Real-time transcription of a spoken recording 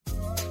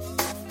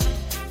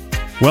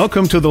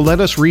Welcome to the Let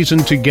Us Reason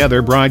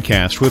Together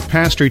broadcast with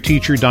pastor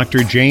teacher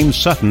Dr. James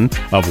Sutton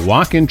of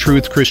Walk in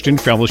Truth Christian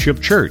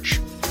Fellowship Church.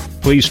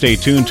 Please stay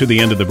tuned to the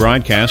end of the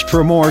broadcast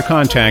for more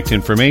contact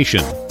information.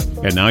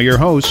 And now your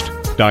host,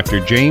 Dr.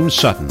 James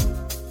Sutton.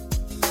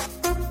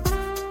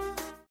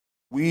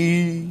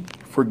 We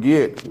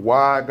forget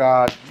why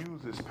God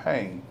uses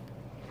pain.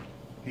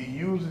 He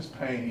uses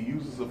pain, He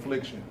uses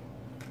affliction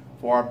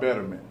for our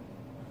betterment.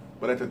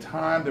 But at the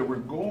time that we're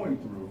going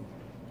through,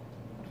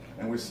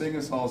 and we're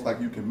singing songs like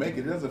You Can Make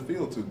It doesn't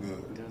feel too good.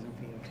 It doesn't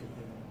feel too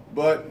good.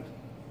 But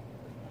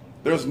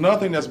there's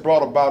nothing that's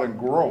brought about in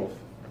growth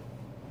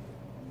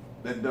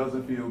that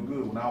doesn't feel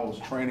good. When I was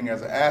training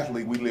as an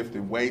athlete, we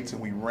lifted weights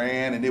and we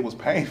ran, and it was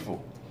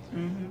painful.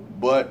 Mm-hmm.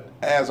 But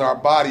as our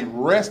body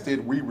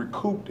rested, we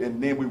recouped,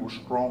 and then we were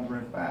stronger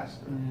and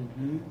faster.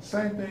 Mm-hmm.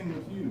 Same thing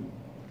with you.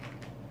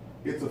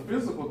 It's a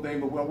physical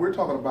thing, but when we're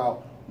talking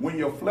about when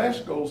your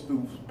flesh goes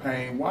through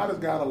pain, why does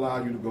God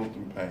allow you to go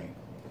through pain?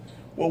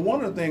 Well,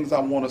 one of the things I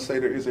want to say,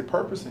 there is a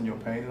purpose in your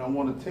pain, and I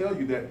want to tell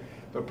you that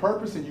the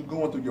purpose in you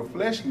going through your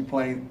fleshly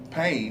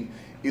pain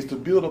is to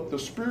build up the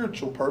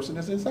spiritual person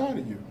that's inside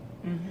of you.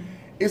 Mm-hmm.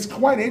 It's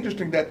quite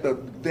interesting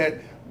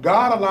that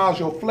God allows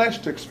your flesh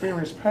to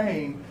experience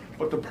pain,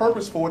 but the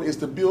purpose for it is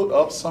to build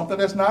up something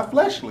that's not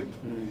fleshly.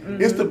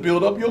 Mm-hmm. It's to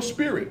build up your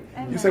spirit.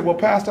 Amen. You say, well,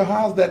 Pastor,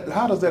 how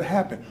does that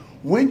happen?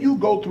 When you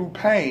go through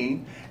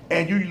pain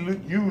and you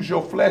use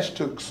your flesh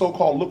to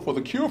so-called look for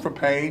the cure for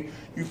pain,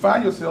 you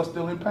find yourself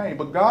still in pain.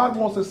 But God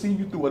wants to see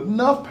you through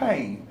enough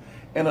pain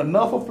and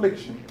enough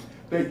affliction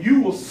that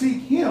you will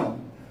seek Him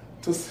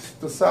to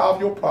solve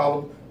your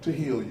problem, to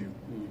heal you.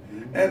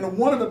 Mm-hmm. And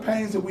one of the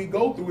pains that we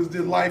go through is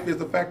this life is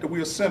the fact that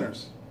we are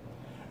sinners.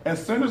 And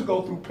sinners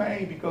go through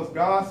pain because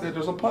God said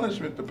there's a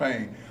punishment to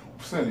pain,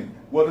 sinning.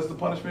 What is the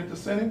punishment to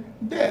sinning?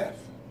 Death.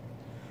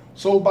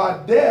 So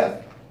by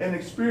death and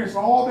experiencing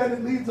all that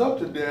it leads up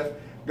to death,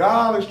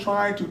 God is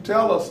trying to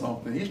tell us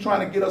something. He's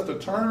trying to get us to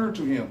turn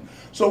to Him.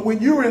 So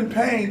when you're in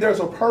pain, there's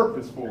a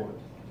purpose for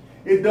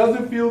it. It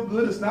doesn't feel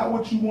good. It's not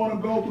what you want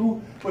to go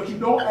through. But you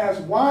don't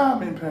ask why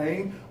I'm in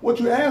pain. What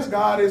you ask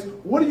God is,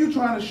 what are you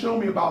trying to show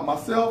me about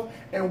myself?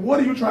 And what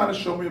are you trying to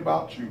show me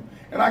about you?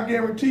 And I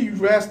guarantee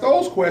you ask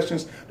those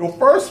questions, the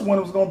first one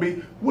was going to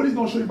be, what He's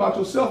going to show you about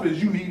yourself is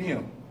you need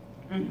Him.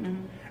 Mm-hmm.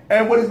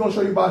 And what He's going to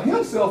show you about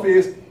Himself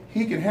is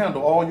He can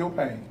handle all your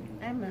pain.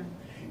 Amen.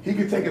 He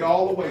can take it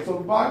all away. So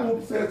the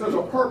Bible says there's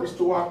a purpose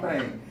to our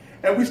pain.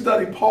 And we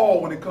study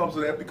Paul when it comes to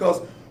that, because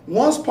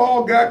once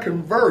Paul got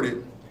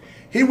converted,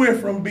 he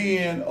went from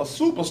being a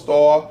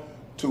superstar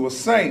to a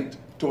saint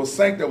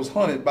that was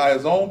hunted by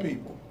his own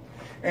people.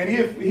 And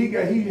he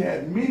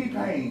had many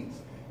pains.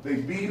 They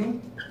beat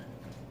him,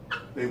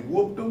 they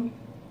whooped him,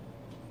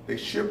 they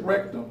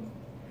shipwrecked him.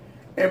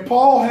 And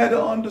Paul had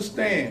to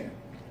understand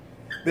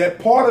that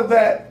part of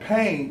that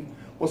pain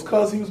was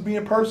because he was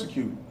being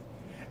persecuted.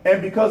 And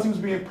because he was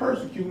being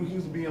persecuted, he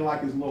was being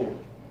like his Lord.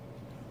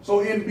 So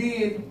in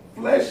being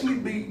fleshly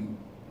beaten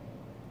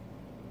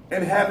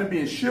and having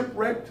been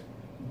shipwrecked,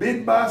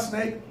 bitten by a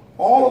snake,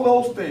 all of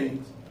those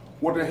things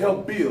were to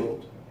help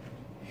build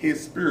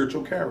his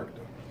spiritual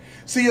character.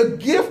 See, a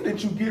gift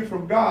that you get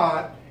from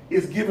God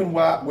is given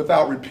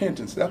without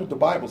repentance. That's what the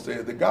Bible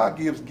says, that God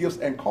gives gifts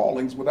and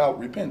callings without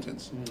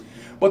repentance.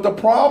 Mm-hmm. But the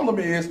problem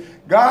is,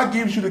 God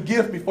gives you the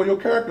gift before your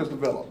character is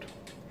developed.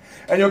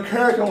 And your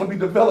character will be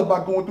developed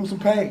by going through some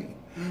pain.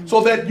 Mm-hmm.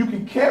 So that you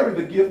can carry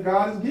the gift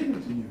God has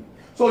given to you.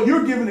 So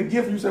you're given a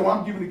gift, and you say, well,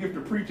 I'm given a gift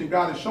to preach, and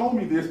God has shown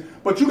me this.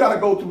 But you got to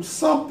go through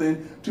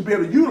something to be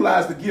able to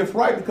utilize the gift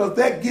right, because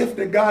that gift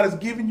that God has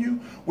given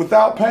you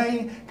without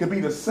pain can be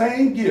the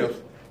same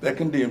gift that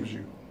condemns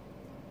you.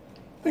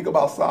 Think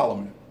about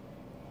Solomon.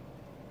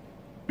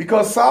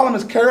 Because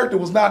Solomon's character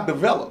was not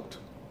developed.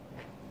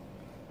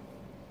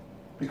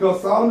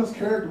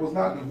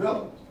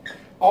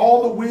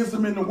 All the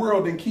wisdom in the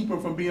world didn't keep him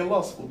from being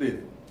lustful, did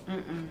it?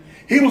 Mm-mm.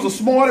 He was the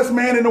smartest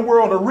man in the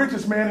world, the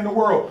richest man in the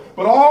world.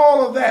 But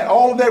all of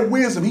that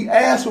wisdom, he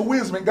asked for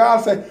wisdom. And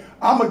God said,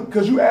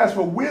 because you asked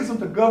for wisdom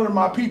to govern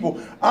my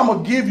people, I'm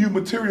going to give you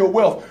material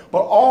wealth. But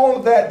all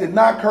of that did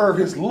not curb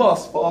his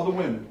lust for other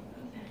women.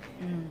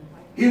 Mm.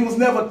 He was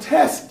never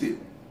tested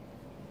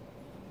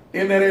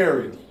in that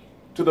area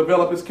to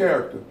develop his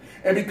character.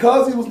 And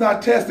because he was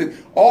not tested,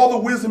 all the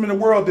wisdom in the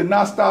world did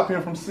not stop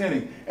him from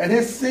sinning. And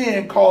his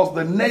sin caused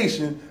the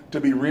nation to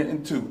be rent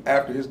in two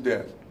after his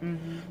death.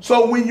 Mm-hmm.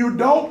 So when you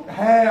don't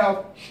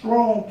have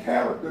strong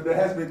character that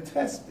has been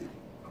tested,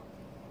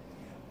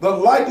 the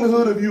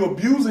likelihood of you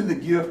abusing the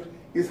gift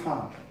is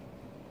high.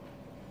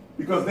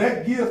 Because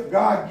that gift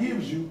God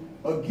gives you,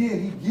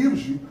 again, He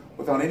gives you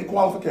without any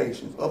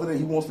qualifications other than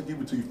He wants to give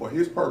it to you for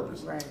His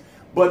purpose. Right.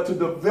 But to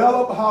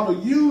develop how to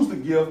use the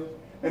gift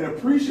and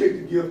appreciate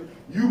the gift,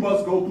 you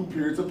must go through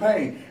periods of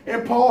pain.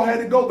 And Paul had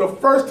to go. The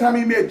first time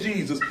he met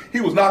Jesus, he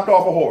was knocked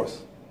off a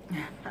horse.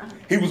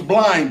 He was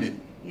blinded.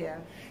 Yeah.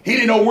 He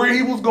didn't know where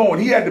he was going.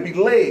 He had to be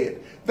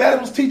led.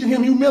 That was teaching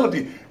him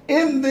humility.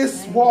 In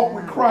this walk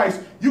with Christ,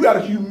 you got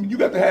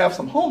to have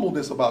some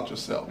humbleness about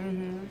yourself.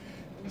 Mm-hmm.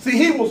 See,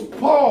 he was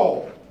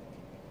Paul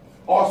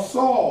or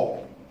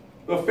Saul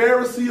the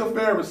Pharisee of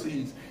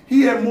Pharisees.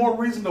 He had more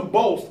reason to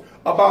boast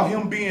about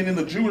him being in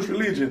the Jewish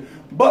religion.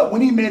 But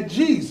when he met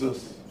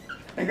Jesus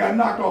and got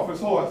knocked off his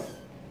horse,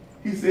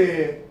 he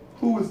said,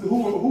 who is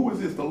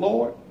this, the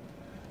Lord?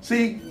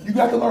 See, you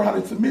got to learn how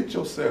to submit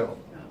yourself.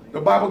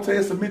 The Bible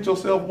says submit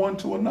yourself one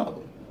to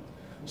another.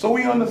 So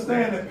we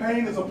understand that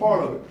pain is a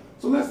part of it.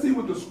 So let's see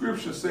what the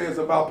scripture says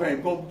about pain.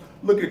 We're going to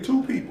look at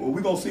two people.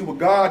 We're going to see what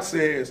God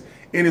says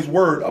in his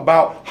word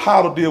about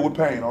how to deal with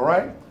pain, all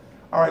right?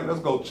 All right, let's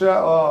go.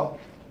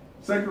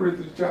 2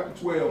 Corinthians chapter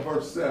 12,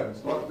 verse 7.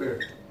 Start there.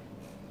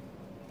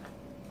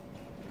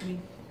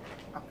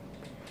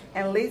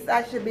 At least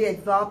I should be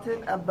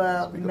exalted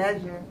above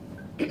measure.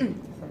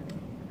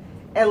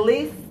 At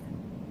least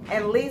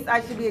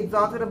I should be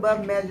exalted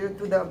above measure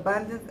through the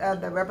abundance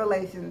of the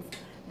revelations.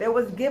 There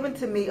was given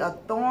to me a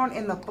thorn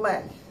in the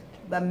flesh,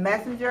 the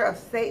messenger of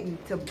Satan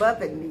to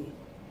buffet me,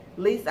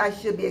 lest I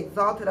should be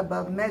exalted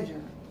above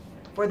measure.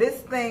 For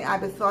this thing I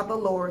besought the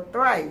Lord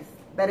thrice,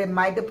 that it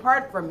might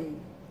depart from me.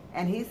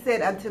 And he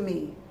said unto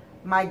me,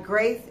 my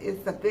grace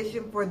is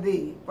sufficient for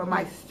thee, for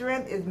my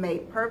strength is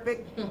made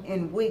perfect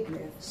in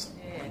weakness.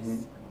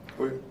 Yes.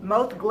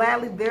 Most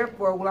gladly,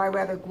 therefore, will I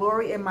rather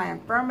glory in my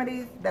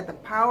infirmities, that the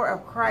power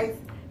of Christ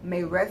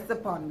may rest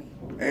upon me.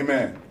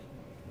 Amen.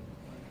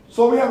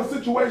 So we have a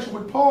situation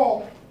with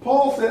Paul.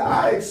 Paul said,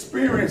 I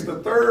experienced the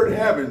third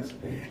heavens,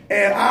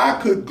 and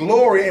I could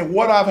glory in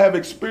what I have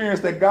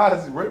experienced that God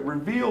has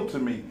revealed to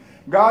me.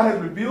 God has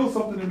revealed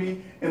something to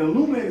me and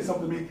illuminated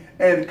something to me,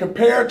 and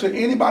compared to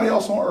anybody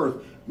else on earth,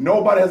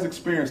 nobody has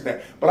experienced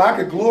that. But I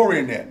could glory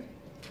in that.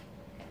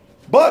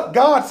 But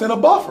God sent a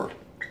buffer.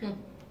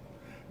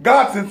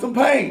 God sent some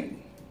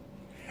pain.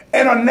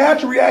 And our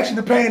natural reaction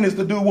to pain is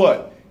to do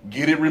what?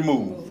 Get it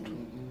removed.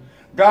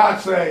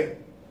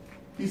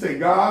 He said,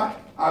 God,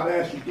 I've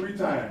asked you 3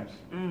 times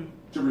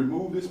to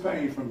remove this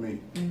pain from me.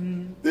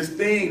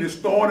 This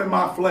thorn in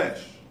my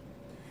flesh.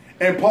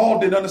 And Paul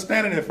didn't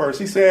understand it at first.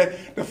 He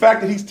said the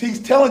fact that he's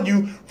telling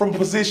you from a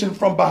position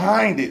from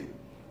behind it,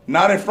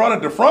 not in front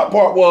of it. The front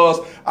part was,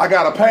 I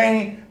got a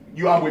pain,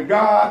 I'm with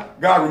God,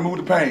 God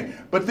removed the pain.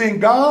 But then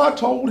God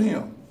told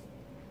him,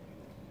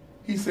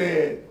 he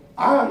said,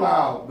 I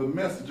allowed the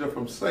messenger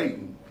from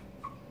Satan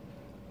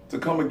to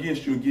come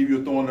against you and give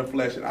you a thorn in the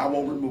flesh, and I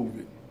won't remove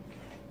it.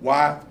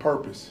 Why?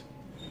 Purpose.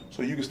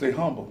 So you can stay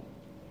humble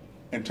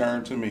and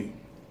turn to me.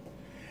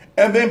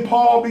 And then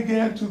Paul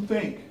began to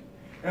think,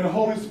 and the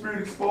Holy Spirit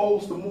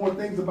exposed some more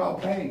things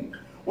about pain.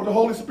 What the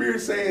Holy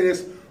Spirit said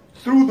is,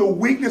 through the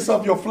weakness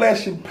of your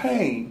flesh and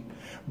pain,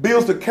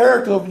 builds the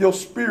character of your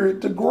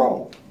spirit to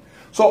grow.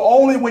 So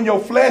only when your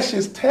flesh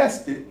is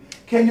tested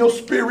can your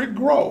spirit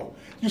grow.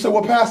 You say,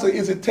 well, Pastor,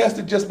 is it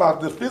tested just by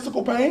the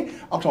physical pain?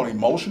 I'm talking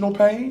emotional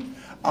pain.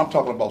 I'm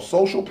talking about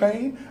social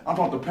pain. I'm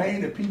talking the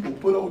pain that people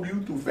put on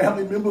you through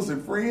family members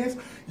and friends.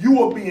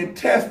 You are being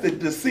tested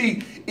to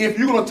see if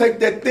you're going to take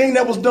that thing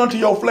that was done to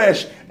your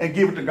flesh and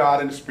give it to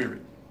God in the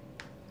spirit.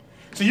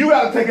 So you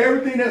got to take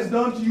everything that's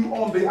done to you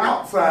on the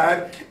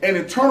outside and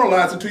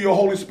internalize it to your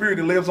Holy Spirit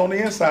that lives on the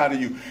inside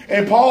of you.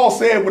 And Paul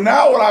said, well,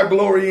 now what I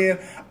glory in,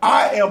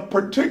 I am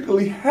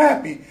particularly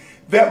happy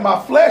that my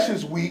flesh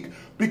is weak,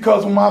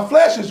 because when my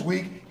flesh is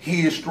weak,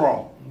 he is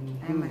strong.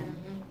 Amen.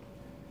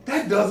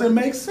 That doesn't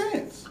make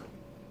sense.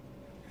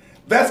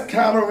 That's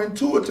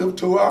counterintuitive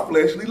to our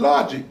fleshly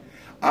logic.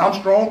 I'm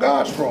strong,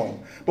 God's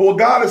strong. But what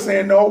God is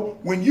saying, no,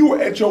 when you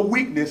are at your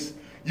weakness,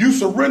 you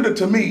surrender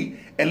to me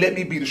and let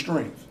me be the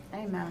strength.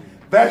 Amen.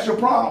 That's your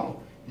problem.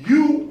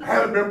 You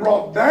haven't been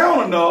brought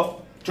down enough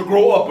to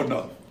grow up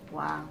enough.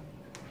 Wow.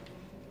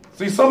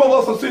 See, some of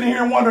us are sitting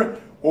here and wondering,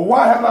 well,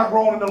 why haven't I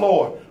grown in the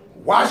Lord?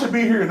 Why should I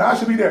be here and I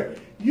should be there?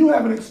 You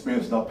haven't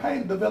experienced enough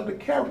pain to develop a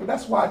character.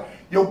 That's why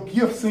your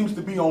gift seems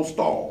to be on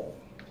stall.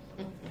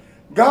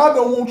 God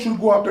don't want you to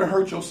go out there and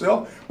hurt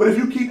yourself, but if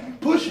you keep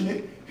pushing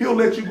it, he'll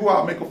let you go out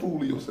and make a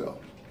fool of yourself.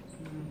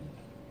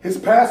 His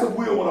passive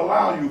will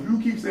allow you. If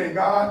you keep saying,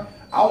 God,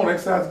 I want to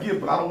exercise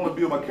gift, but I don't want to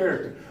build my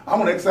character. I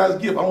want to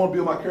exercise gift, I want to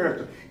build my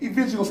character.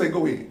 Eventually he'll say,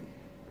 go ahead.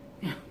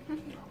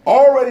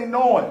 Already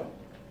knowing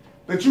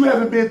that you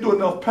haven't been through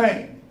enough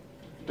pain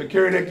to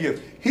carry that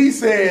gift. He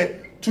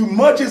said, too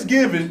much is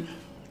given,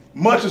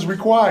 much is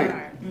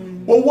required.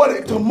 Well,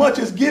 what too much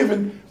is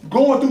given,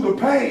 going through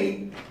the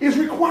pain is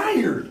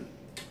required.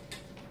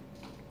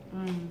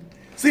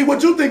 See,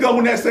 what you think of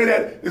when they say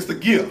that, it's the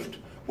gift.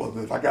 Well,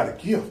 if I got a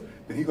gift,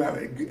 then he's going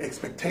to have an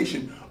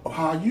expectation of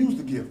how I use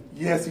the gift.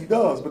 Yes, he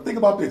does. But think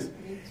about this.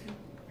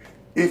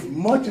 If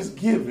much is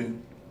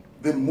given,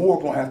 then more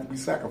going to have to be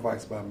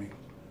sacrificed by me.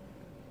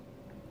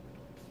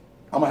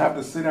 I'm going to have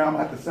to sit down. I'm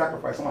going to have to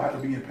sacrifice. I'm going to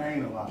have to be in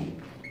pain a lot.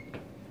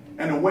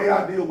 And the way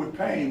I deal with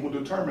pain will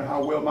determine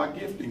how well my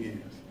gifting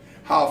is,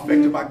 how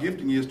effective my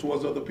gifting is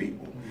towards other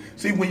people.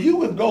 See, when you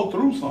would go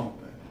through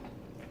something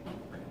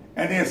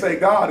and then say,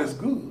 God is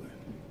good,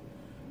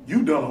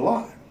 you've done a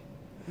lot.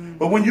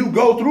 But when you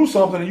go through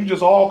something and you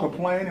just all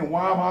complain, and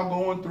why am I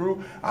going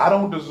through? I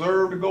don't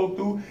deserve to go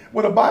through.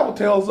 Well, the Bible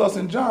tells us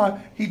in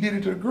John, he did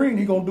it to the green,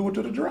 he's going to do it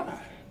to the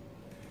dry.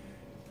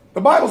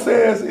 The Bible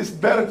says it's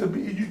better to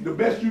be, the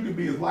best you can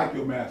be is like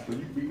your master. You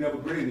can be never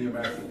greater than your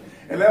master.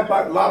 And that,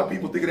 a lot of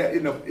people think of that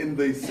in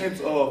the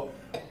sense of,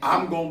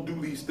 I'm going to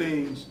do these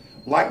things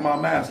like my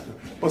master.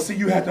 But see,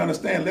 you have to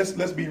understand,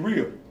 let's be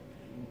real.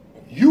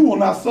 You will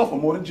not suffer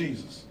more than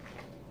Jesus.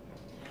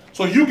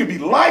 So you can be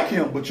like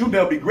him, but you'll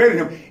never be greater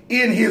than him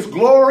in his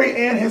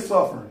glory and his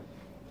suffering.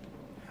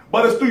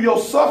 But it's through your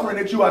suffering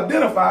that you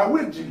identify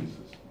with Jesus.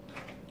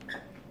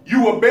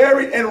 You were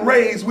buried and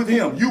raised with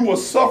him. You were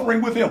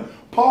suffering with him.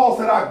 Paul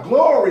said, I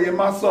glory in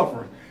my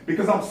suffering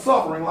because I'm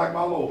suffering like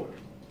my Lord.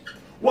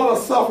 Well, a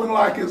suffering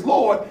like his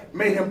Lord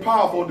made him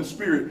powerful in the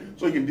spirit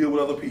so he can deal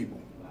with other people.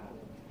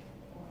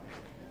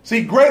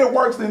 See, greater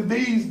works than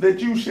these that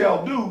you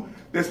shall do,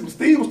 that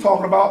Steve was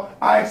talking about,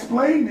 I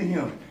explained to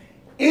him.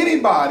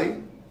 Anybody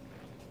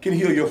can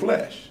heal your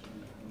flesh.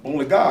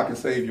 Only God can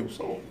save your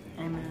soul.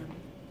 Amen.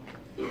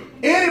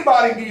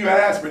 Anybody can give you an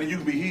aspirin and you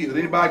can be healed.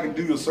 Anybody can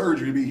do your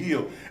surgery to be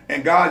healed.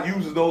 And God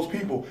uses those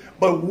people.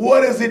 But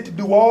what is it to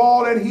do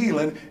all that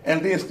healing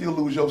and then still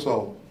lose your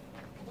soul?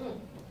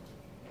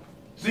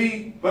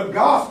 See, the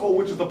gospel,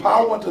 which is the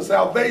power unto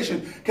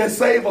salvation, can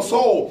save a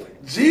soul.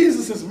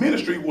 Jesus'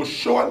 ministry was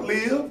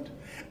short-lived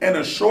in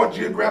a short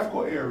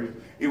geographical area.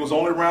 It was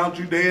only around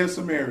Judea and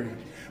Samaria.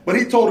 But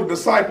he told the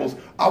disciples,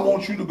 I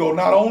want you to go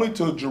not only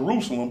to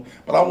Jerusalem,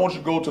 but I want you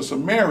to go to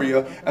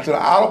Samaria and to the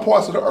outer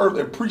parts of the earth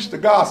and preach the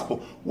gospel.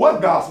 What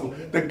gospel?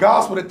 The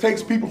gospel that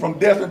takes people from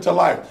death into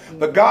life.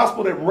 The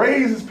gospel that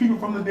raises people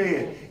from the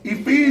dead.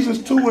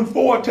 Ephesians 2 and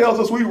 4 tells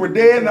us we were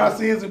dead in our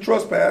sins and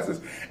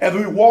trespasses as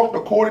we walked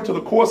according to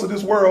the course of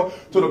this world,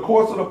 to the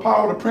course of the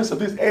power of the prince of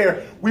this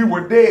air. We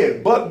were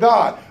dead, but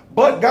God.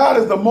 But God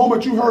is the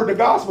moment you heard the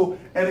gospel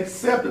and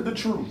accepted the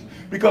truth.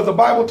 Because the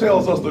Bible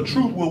tells us the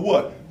truth will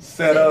what?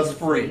 Set us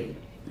free.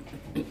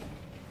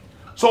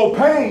 So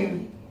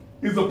pain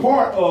is a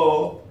part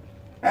of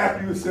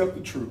after you accept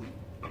the truth.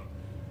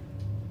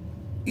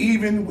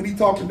 Even when he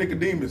talked to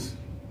Nicodemus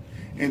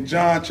in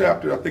John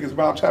chapter, I think it's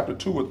about chapter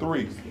 2 or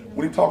 3,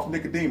 when he talked to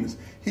Nicodemus,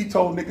 he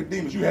told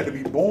Nicodemus you had to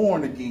be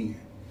born again.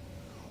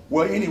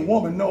 Well, any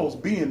woman knows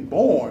being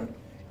born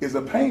is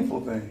a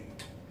painful thing.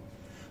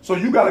 So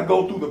you got to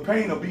go through the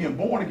pain of being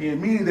born again,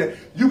 meaning that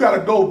you got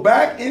to go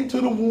back into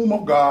the womb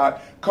of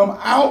God, come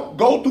out,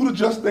 go through the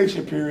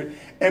gestation period,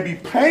 and be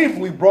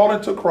painfully brought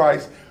into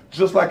Christ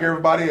just like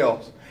everybody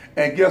else.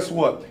 And guess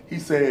what? He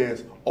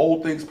says,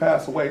 old things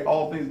pass away,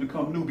 all things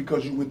become new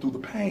because you went through the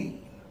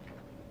pain.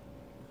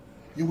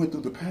 You went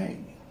through the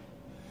pain.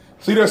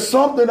 See, there's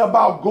something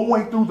about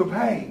going through the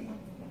pain.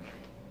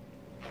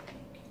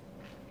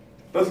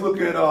 Let's look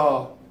at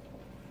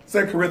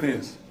 2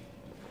 Corinthians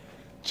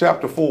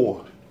chapter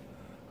 4.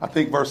 I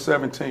think verse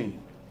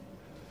 17.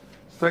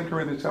 2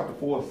 Corinthians chapter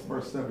 4,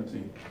 verse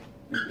 17.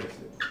 I think that's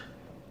it.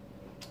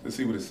 Let's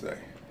see what it says.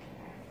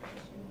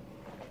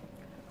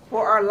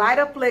 For our light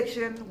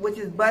affliction, which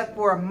is but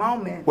for a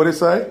moment. What did it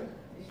say?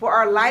 For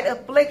our light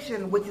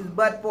affliction, which is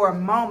but for a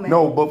moment.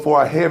 No, but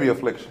for a heavy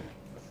affliction.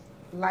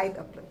 Light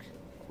affliction.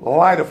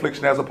 Light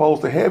affliction as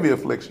opposed to heavy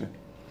affliction.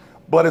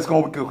 But it's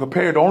going to be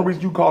compared. The only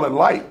reason you call it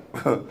light,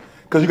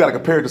 because you got to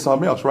compare it to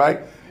something else,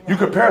 right? You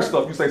compare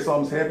stuff. You say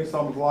something's heavy,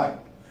 something's light.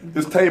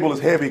 This table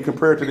is heavy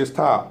compared to this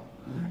tile.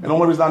 And the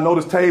only reason I know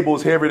this table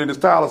is heavier than this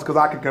tile is because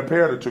I can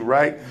compare the two,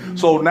 right?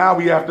 So now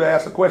we have to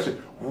ask the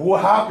question, well,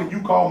 how can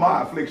you call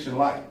my affliction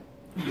light?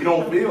 You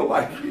don't feel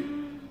like it.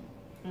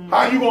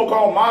 How you going to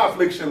call my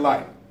affliction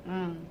light?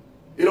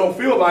 It don't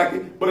feel like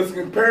it, but it's a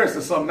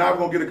comparison to something. Now we're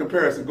going to get a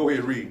comparison. Go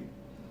ahead, read.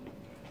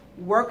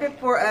 Worketh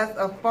for us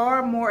a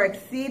far more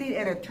exceeding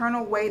and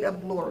eternal weight of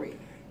glory.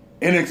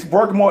 And it's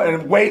working more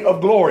in weight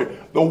of glory.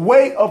 The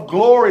weight of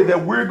glory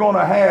that we're going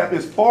to have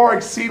is far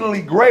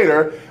exceedingly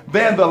greater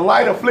than the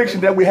light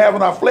affliction that we have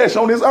in our flesh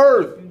on this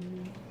earth.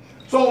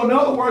 So in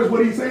other words,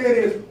 what he's saying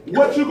is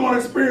what you're going to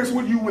experience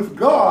when you with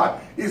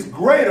God is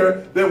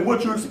greater than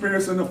what you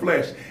experience in the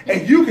flesh.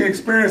 And you can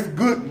experience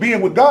good being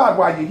with God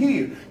while you're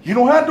here. You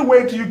don't have to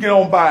wait till you get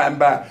on by and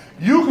by.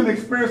 You can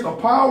experience the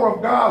power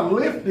of God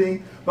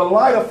lifting the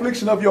light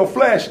affliction of your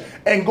flesh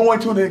and going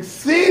to the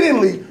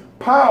exceedingly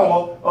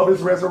power of his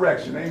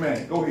resurrection.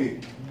 Amen. Go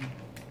ahead.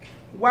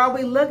 While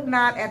we look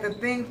not at the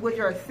things which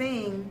are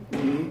seen,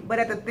 but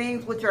at the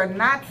things which are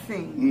not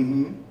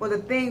seen. For the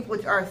things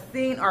which are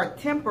seen are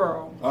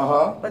temporal,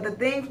 but the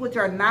things which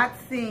are not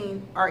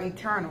seen are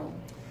eternal.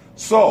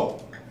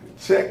 So,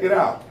 check it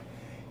out.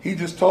 He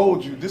just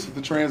told you, this is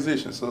the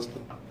transition, sister.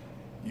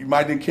 You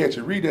might didn't catch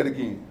it. Read that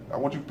again. I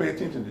want you to pay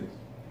attention to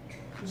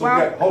this.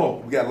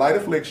 So we got light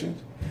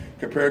afflictions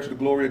compared to the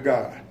glory of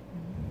God.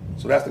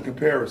 So that's the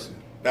comparison.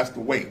 That's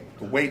the weight.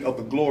 The weight of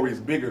the glory is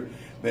bigger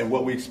than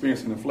what we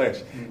experience in the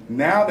flesh.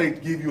 Now they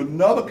give you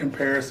another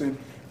comparison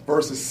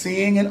versus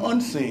seeing and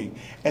unseeing.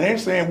 And they're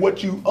saying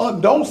what you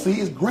don't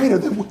see is greater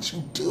than what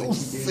you do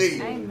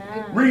see.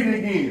 Amen. Read it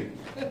again.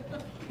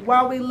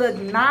 While we look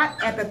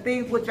not at the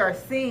things which are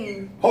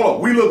seen. Hold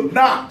on. We look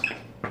not.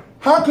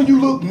 How can you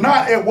look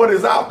not at what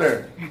is out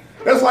there?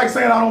 That's like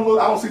saying I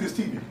don't see this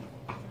TV.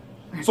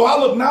 So I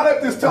look not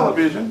at this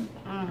television.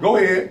 Go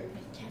ahead.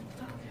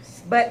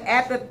 but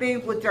at the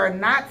things which are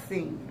not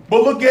seen.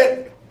 But look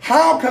at,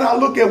 how can I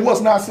look at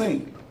what's not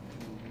seen?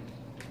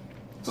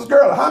 Sister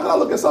Girl, how can I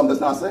look at something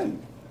that's not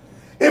seen?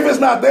 If it's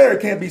not there,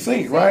 it can't be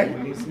seen, right?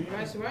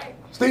 That's right.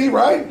 Steve,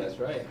 right? That's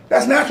right.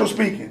 That's natural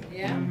speaking.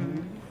 Yeah.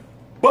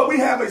 But we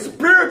have a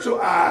spiritual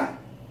eye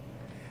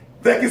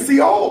that can see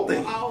all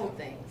things. All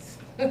things.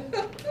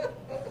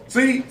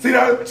 See,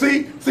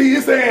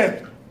 it's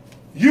saying,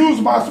 use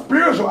my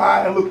spiritual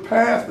eye and look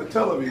past the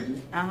television.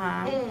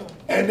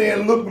 And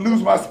then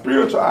lose my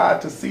spiritual eye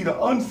to see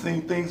the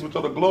unseen things which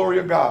are the glory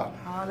of God.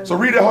 Hallelujah. So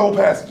read the whole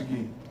passage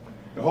again.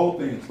 The whole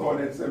thing,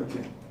 starting at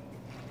 17.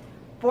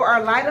 For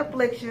our light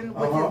affliction,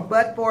 which is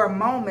but for a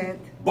moment.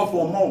 But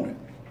for a moment.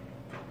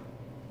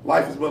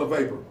 Life is but a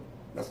vapor.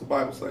 That's what the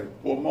Bible says.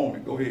 For a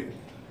moment. Go ahead.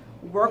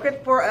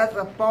 Worketh for us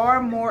a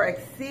far more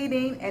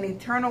exceeding and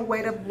eternal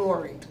weight of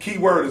glory. The key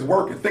word is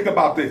working. Think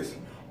about this.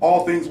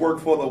 All things work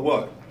for the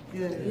what?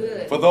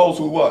 Good. For those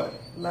who what?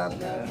 Love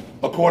God.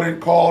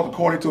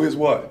 According to his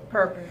what?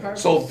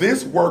 Purpose. So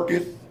this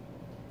worketh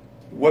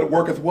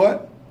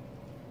what?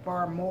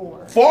 Far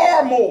more.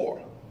 Far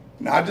more.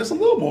 Not just a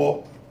little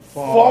more.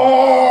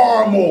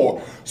 Far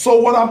more. So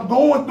what I'm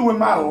going through in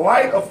my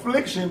light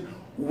affliction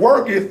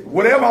worketh,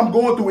 whatever I'm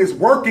going through is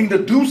working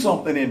to do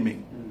something in me.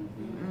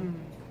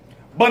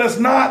 But it's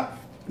not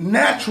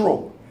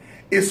natural.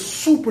 It's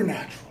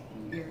supernatural.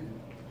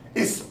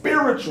 It's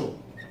spiritual.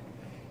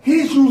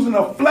 He's using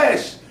the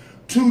flesh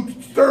to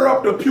stir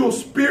up the pure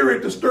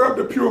spirit, to stir up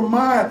the pure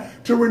mind,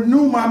 to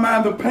renew my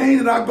mind. The pain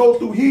that I go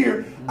through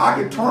here, I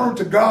can turn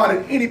to God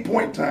at any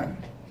point in time.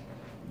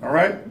 All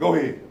right? Go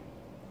ahead.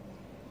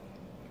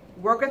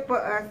 Worketh for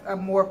us a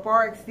more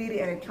far exceeding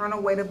and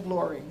eternal weight of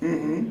glory.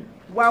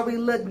 While we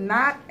look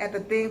not at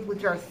the things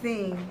which are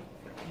seen,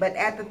 but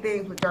at the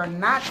things which are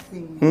not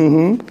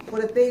seen.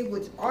 For the things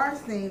which are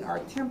seen are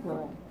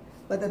temporal,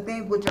 but the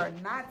things which are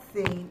not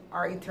seen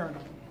are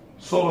eternal.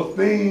 So the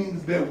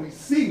things that we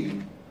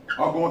see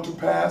are going to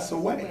pass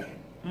away.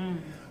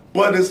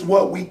 But it's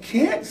what we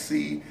can't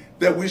see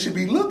that we should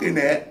be looking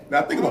at.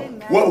 Now think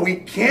about what we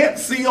can't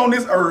see on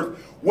this earth,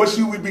 what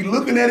should we be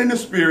looking at in the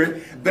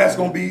spirit, that's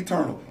going to be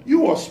eternal.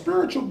 You are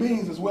spiritual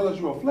beings as well as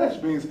you are flesh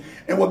beings.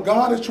 And what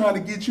God is trying to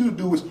get you to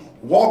do is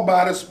walk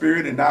by the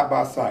spirit and not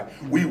by sight.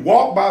 We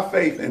walk by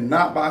faith and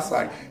not by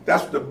sight.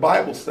 That's what the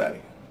Bible says.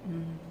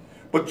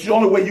 But the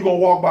only way you're going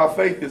to walk by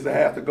faith is to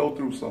have to go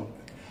through something.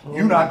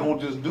 You're not going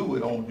to just do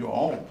it on your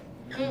own.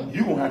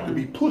 You're going to have to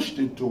be pushed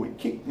into it,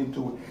 kicked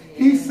into it.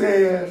 He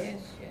says,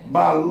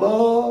 by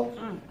love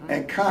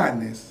and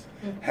kindness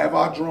have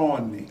I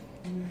drawn thee.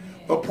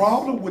 The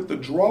problem with the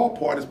draw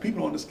part is people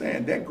don't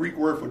understand that Greek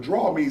word for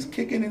draw means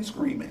kicking and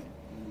screaming.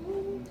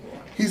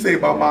 He said,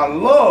 by my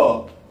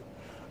love,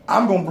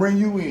 I'm going to bring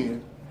you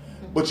in,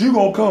 but you're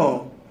going to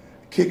come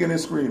kicking and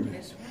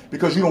screaming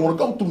because you don't want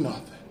to go through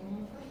nothing.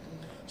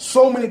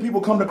 So many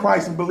people come to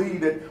Christ and believe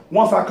that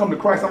once I come to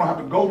Christ, I don't have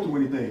to go through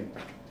anything.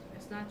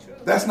 That's not true.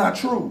 That's not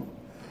true.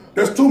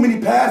 There's too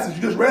many passages.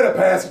 You just read a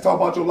passage talk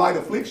about your light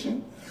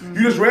affliction.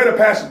 You just read a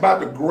passage about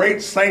the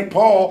great St.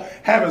 Paul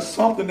having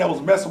something that was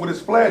messing with his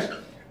flesh.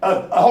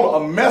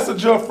 A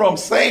messenger from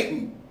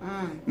Satan.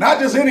 Not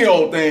just any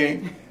old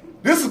thing.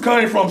 This is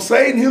coming from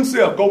Satan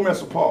himself. Go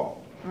mess with Paul.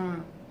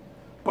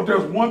 But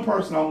there's one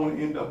person I want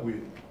to end up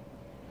with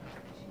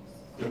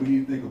that we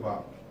need to think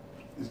about.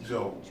 It's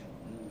Job.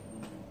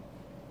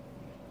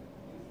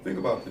 Think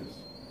about this.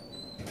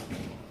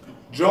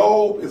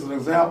 Job is an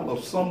example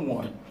of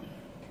someone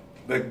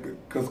that,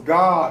 because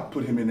God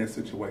put him in that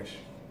situation.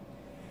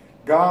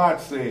 God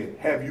said,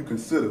 have you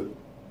considered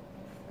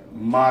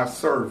my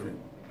servant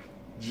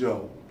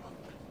Job?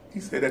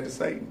 He said that to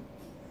Satan.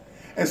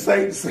 And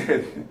Satan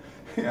said,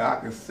 yeah,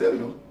 I consider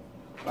him.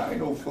 I ain't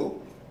no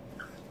fool.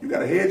 You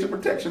got a hedge of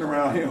protection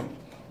around him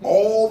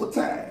all the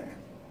time.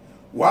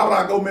 Why would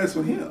I go mess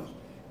with him?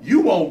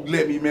 You won't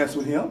let me mess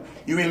with him.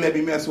 You ain't let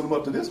me mess with him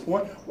up to this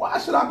point. Why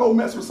should I go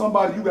mess with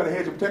somebody you got a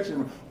hedge of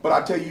protection? But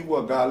I tell you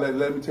what, God,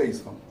 let me tell you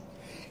something.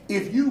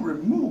 If you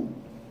remove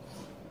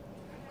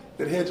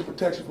that hedge of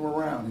protection from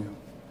around him,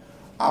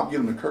 I'll give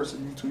him the curse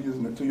of you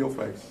to your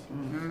face.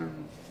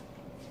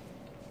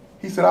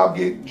 He said, I'll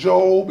get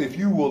Job, if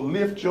you will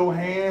lift your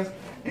hands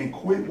and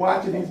quit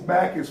watching his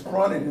back, his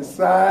front, and his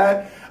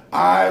side,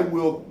 I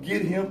will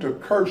get him to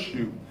curse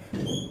you.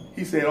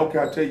 He said, okay,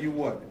 I tell you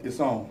what,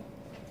 it's on.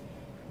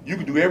 You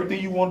can do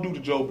everything you want to do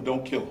to Job, but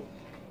don't kill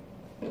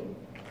him.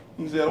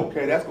 He said,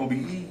 okay, that's going to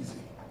be easy.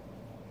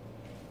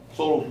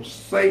 So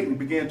Satan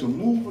began to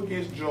move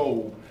against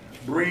Job,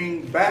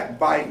 bring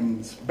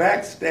backbitings,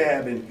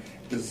 backstabbing,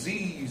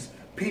 disease,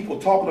 people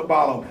talking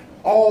about him,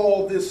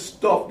 all this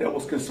stuff that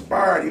was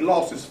conspired. He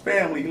lost his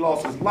family, he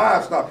lost his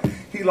livestock,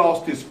 he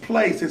lost his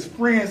place, his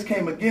friends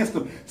came against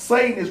him.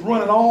 Satan is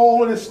running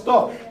all of this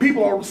stuff.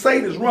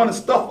 Satan is running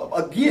stuff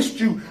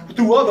against you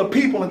through other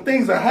people, and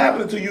things are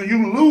happening to you.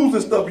 You lose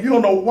this stuff. You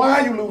don't know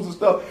why you lose this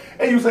stuff.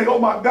 And you say, oh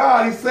my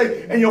God,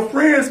 and your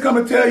friends come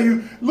and tell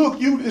you, look,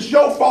 it's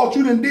your fault,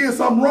 you done did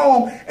something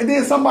wrong. And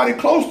then somebody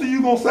close to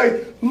you gonna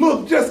say,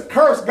 look, just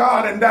curse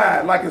God and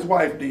die like his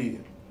wife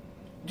did.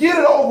 Get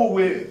it over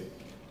with.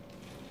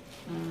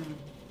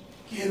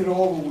 Get it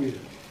over with.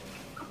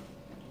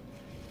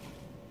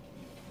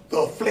 The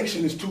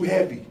affliction is too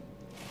heavy.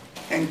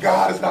 And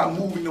God is not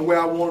moving the way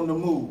I want him to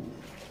move.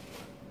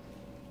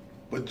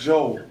 But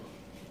Job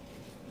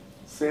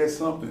said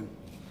something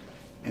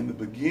in the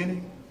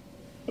beginning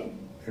that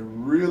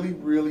really,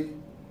 really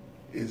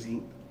is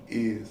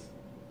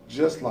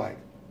just like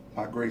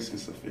my grace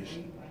is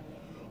sufficient.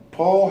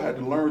 Paul had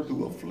to learn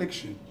through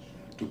affliction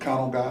to count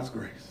on God's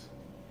grace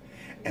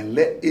and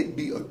let it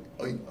be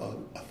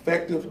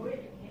effective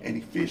and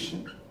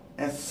efficient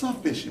and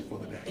sufficient for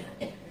the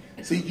day.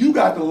 See, you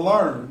got to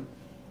learn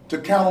to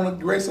count on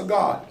the grace of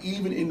God,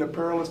 even in the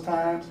perilous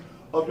times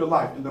of your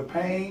life. In the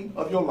pain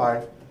of your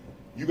life,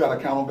 you got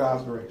to count on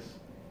God's grace.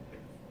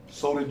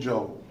 So did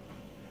Job.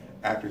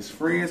 After his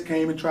friends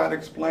came and tried to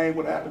explain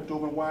what happened to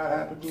him and why it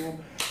happened to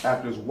him,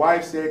 after his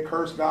wife said,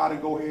 curse God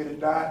and go ahead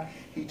and die,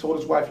 he told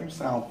his wife, you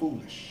sound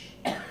foolish.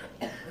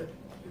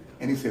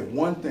 And he said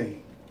one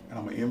thing, and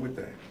I'm going to end with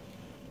that.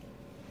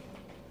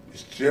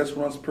 It just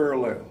runs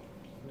parallel.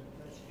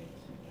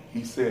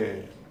 He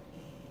said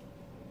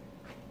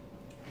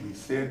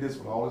this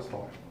with all his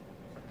heart.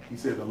 He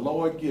said, the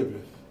Lord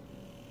giveth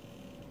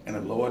and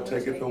the Lord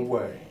taketh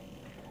away.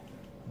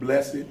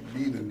 Blessed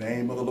be the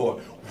name of the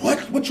Lord.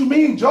 What you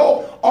mean,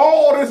 Job?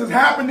 All this has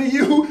happened to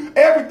you.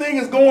 Everything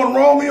is going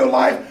wrong in your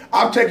life.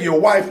 I'm taking your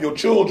wife, your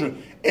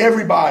children,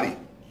 everybody.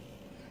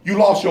 You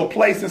lost your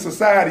place in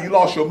society. You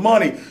lost your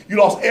money. You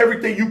lost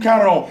everything you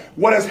counted on.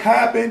 What has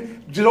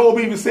happened, Job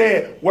even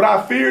said, what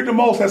I feared the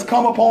most has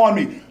come upon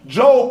me.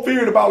 Job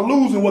feared about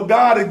losing what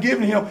God had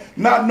given him,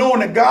 not knowing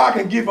that God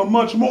can give him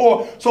much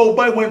more. So,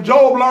 but when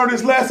Job learned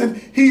his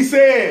lesson, he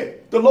said,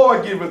 the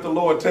Lord giveth, the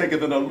Lord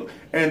taketh,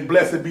 and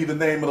blessed be the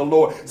name of the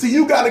Lord. See,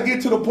 you got to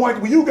get to the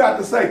point where you got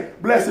to say,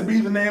 blessed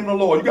be the name of the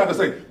Lord. You got to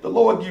say, the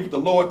Lord giveth, the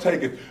Lord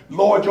taketh.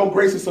 Lord, your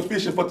grace is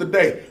sufficient for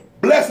today.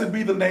 Blessed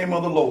be the name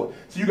of the Lord.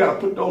 So you got to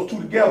put those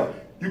two together.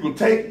 You can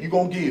take, you're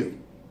going to give.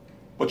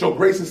 But your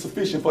grace is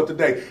sufficient for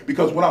today.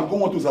 Because what I'm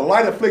going through is a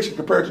light affliction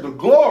compared to the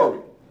glory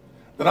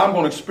that I'm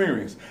going to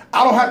experience.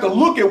 I don't have to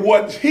look at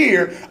what's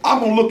here. I'm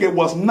going to look at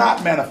what's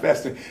not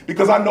manifesting.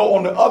 Because I know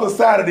on the other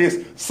side of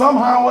this,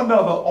 somehow or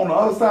another, on the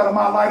other side of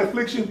my light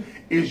affliction,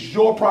 is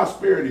your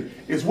prosperity,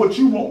 is what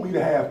you want me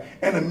to have.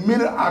 And the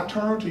minute I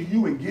turn to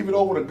you and give it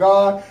over to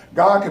God,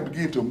 God can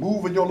begin to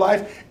move in your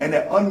life, and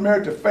that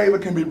unmerited favor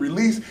can be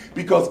released.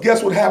 Because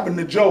guess what happened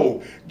to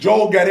Job?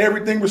 Job got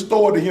everything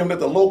restored to him that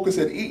the locusts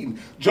had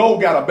eaten. Job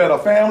got a better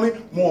family,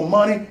 more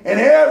money, and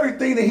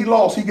everything that he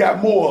lost, he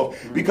got more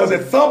of. Because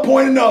at some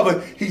point or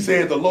another, he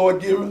said, the Lord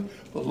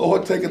giveth, the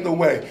Lord taketh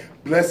away.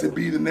 Blessed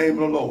be the name of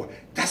the Lord.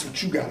 That's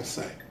what you got to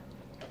say.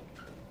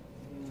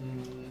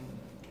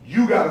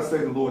 You got to say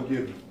the Lord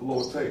giveth, the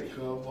Lord taketh.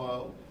 Come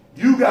on.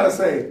 You got to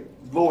say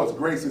Lord's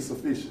grace is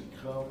sufficient.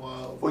 Come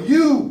on. For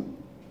you.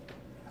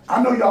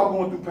 I know y'all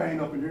going through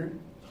pain up in here.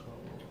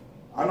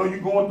 I know you're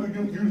going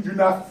through, you're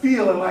not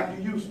feeling like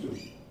you used to.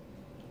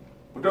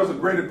 But there's a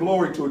greater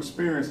glory to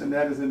experience, and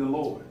that is in the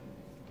Lord.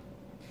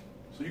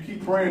 So you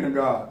keep praying to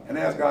God and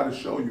ask God to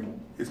show you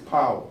his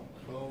power.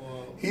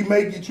 He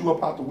may get you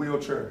up out the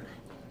wheelchair.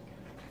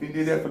 He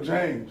did that for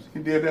James. He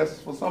did that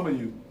for some of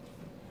you.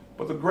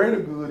 But the greater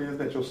good is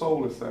that your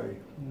soul is saved.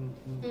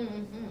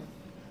 Mm-hmm.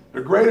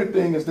 The greater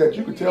thing is that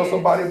you can tell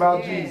somebody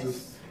about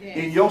Jesus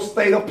in your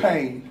state of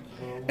pain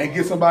and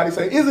get somebody to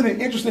say, isn't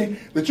it interesting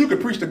that you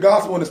could preach the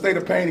gospel in a state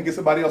of pain and get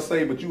somebody else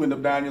saved, but you end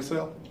up dying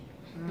yourself?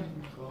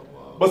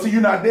 Mm-hmm. But see,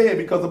 you're not dead,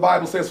 because the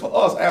Bible says for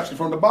us, absent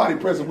from the body,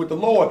 present with the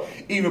Lord.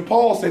 Even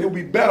Paul said it would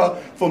be better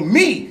for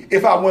me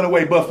if I went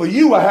away, but for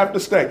you I have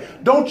to stay.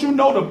 Don't you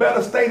know the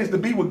better state is to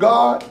be with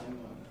God?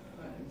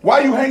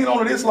 Why are you hanging on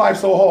to this life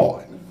so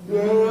hard?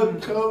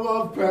 Come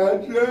on,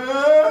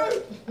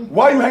 Patrick.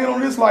 Why are you hanging on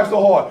to this life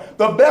so hard?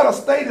 The better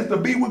state is to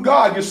be with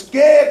God. You're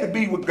scared to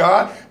be with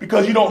God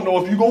because you don't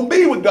know if you're going to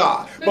be with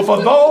God. But for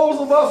those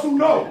of us who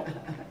know,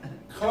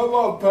 come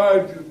on,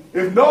 Patrick.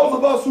 If those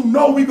of us who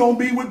know we're going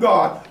to be with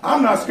God,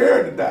 I'm not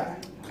scared to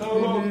die.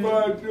 Come on,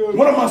 Patrick.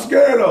 What am I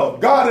scared of?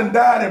 God had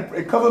died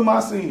and covered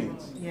my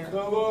sins. Yeah.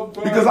 Come on,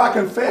 Patrick. Because I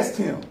confessed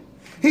him.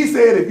 He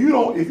said, if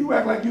you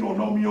act like you don't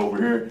know me over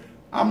here,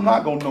 I'm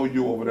not going to know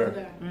you over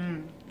there.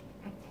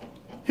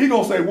 He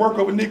going to say, work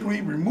of iniquity,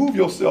 remove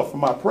yourself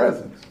from my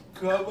presence.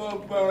 Come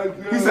on,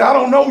 Patrick. He said, I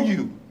don't know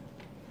you.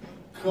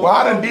 Well,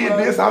 I done did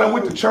this. I done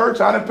went to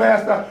church. I done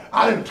passed out.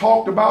 I done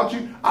talked about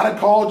you. I done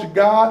called you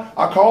God.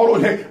 I called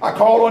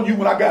on you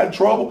when I got in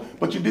trouble,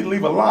 but you didn't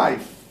leave a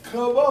life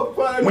Come on,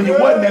 Patrick. when you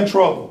wasn't in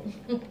trouble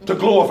to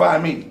glorify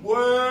me.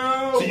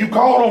 Well, So you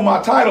called on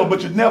my title,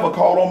 but you never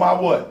called on my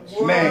what?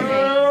 Name.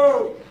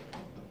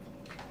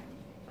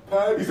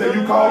 Patrick. He said,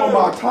 you called on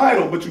my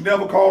title, but you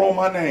never called on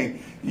my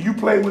name. You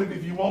play with it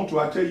if you want to.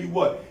 I tell you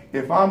what,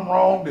 if I'm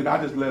wrong, then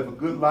I just live a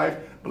good life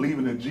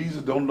believing that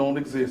Jesus don't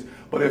exist.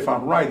 But if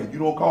I'm right, if you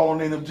don't call on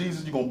the name of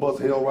Jesus, you're going to bust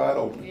hell wide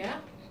open. Yeah.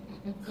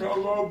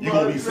 Come on, You're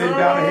going to be sitting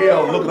down in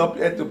hell looking up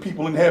at the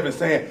people in heaven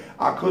saying,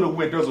 I could have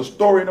went. There's a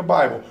story in the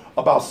Bible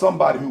about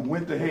somebody who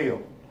went to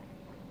hell.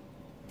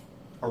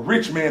 A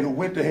rich man who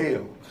went to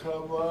hell.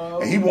 Come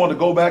on. And he wanted to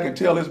go back and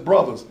tell his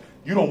brothers,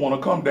 You don't want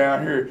to come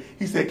down here.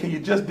 He said, can you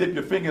just dip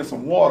your finger in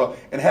some water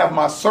and have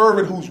my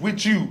servant who's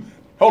with you?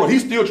 Hold on,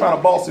 he's still trying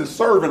to boss his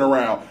servant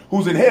around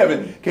who's in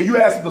heaven. Can you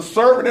ask the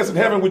servant that's in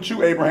heaven with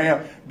you,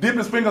 Abraham, dip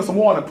his finger in some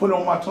water and put it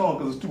on my tongue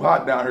because it's too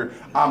hot down here.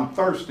 I'm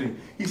thirsty.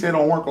 He said,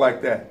 don't work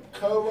like that.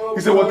 He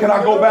said, well, can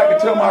I go back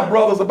and tell my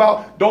brothers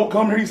about, don't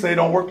come here? He said,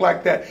 don't work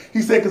like that.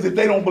 He said, because if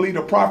they don't believe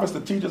the prophets,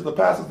 the teachers, the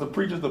pastors, the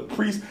preachers, the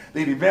priests, the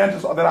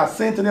evangelists that I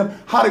sent to them,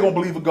 how they going to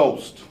believe a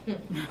ghost?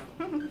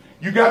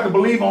 You got to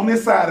believe on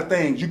this side of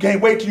things. You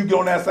can't wait till you get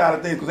on that side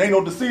of things because ain't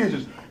no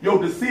decisions. Your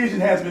decision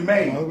has been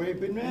made.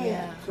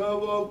 Yeah.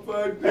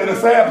 And the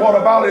sad part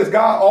about it is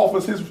God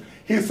offers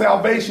his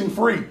salvation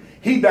free.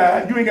 He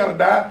died. You ain't got to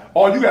die.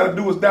 All you got to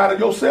do is die to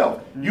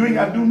yourself. You ain't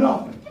got to do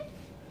nothing.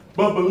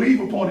 But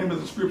believe upon him,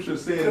 as the scripture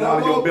said, and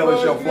out of your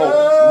belly shall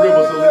flow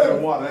rivers of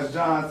living water. That's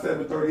John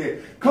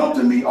 7:38. Come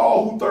to me,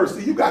 all who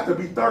thirsty. You got to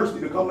be thirsty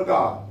to come to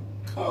God.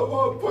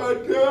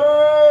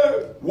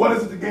 What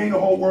is it to gain the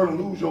whole world and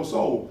lose your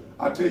soul?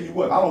 I tell you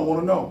what, I don't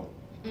want to know.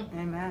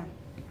 Amen.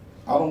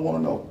 I don't want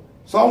to know.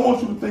 So I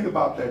want you to think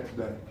about that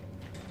today.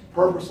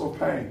 Purpose of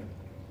pain.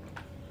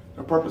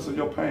 The purpose of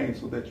your pain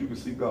so that you can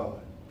see God.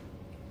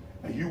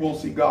 And you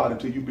won't see God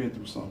until you've been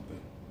through something.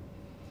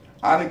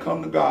 I didn't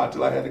come to God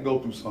till I had to go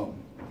through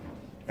something.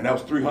 And that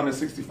was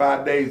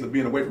 365 days of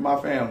being away from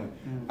my family.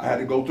 I had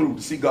to go through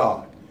to see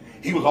God.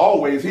 He was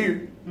always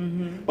here.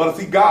 But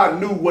see, God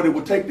knew what it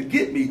would take to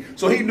get me.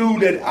 So he knew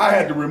that I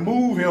had to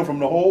remove him from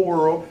the whole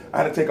world.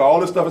 I had to take all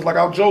this stuff. It's like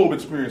our Job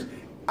experience.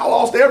 I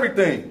lost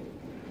everything.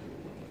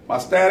 My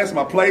status,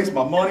 my place,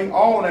 my money,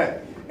 all of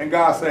that. And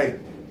God say,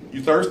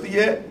 you thirsty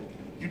yet?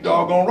 You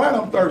doggone right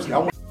I'm thirsty.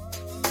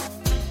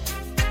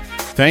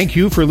 Thank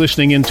you for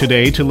listening in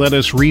today to Let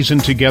Us Reason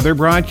Together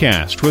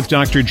broadcast with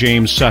Dr.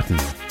 James Sutton.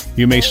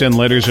 You may send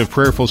letters of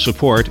prayerful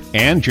support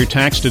and your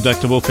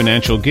tax-deductible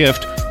financial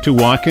gift to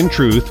Walk in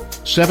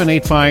Truth,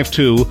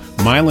 7852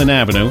 Milan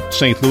Avenue,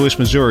 St. Louis,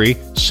 Missouri,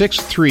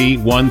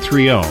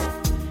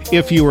 63130.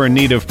 If you are in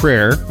need of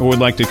prayer or would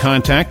like to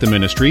contact the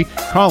ministry,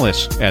 call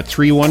us at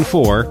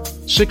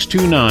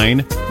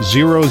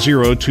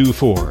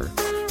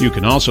 314-629-0024. You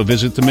can also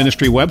visit the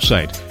ministry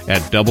website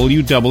at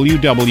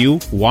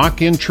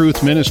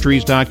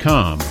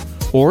www.walkintruthministries.com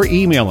or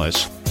email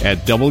us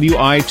at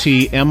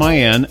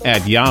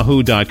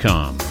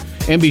witmin@yahoo.com.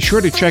 And be sure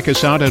to check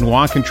us out at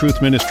Walk in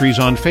Truth Ministries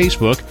on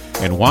Facebook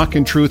and Walk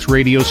in Truth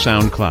Radio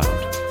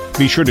SoundCloud.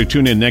 Be sure to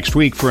tune in next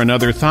week for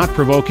another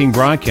thought-provoking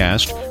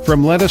broadcast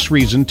from Let Us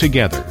Reason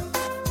Together.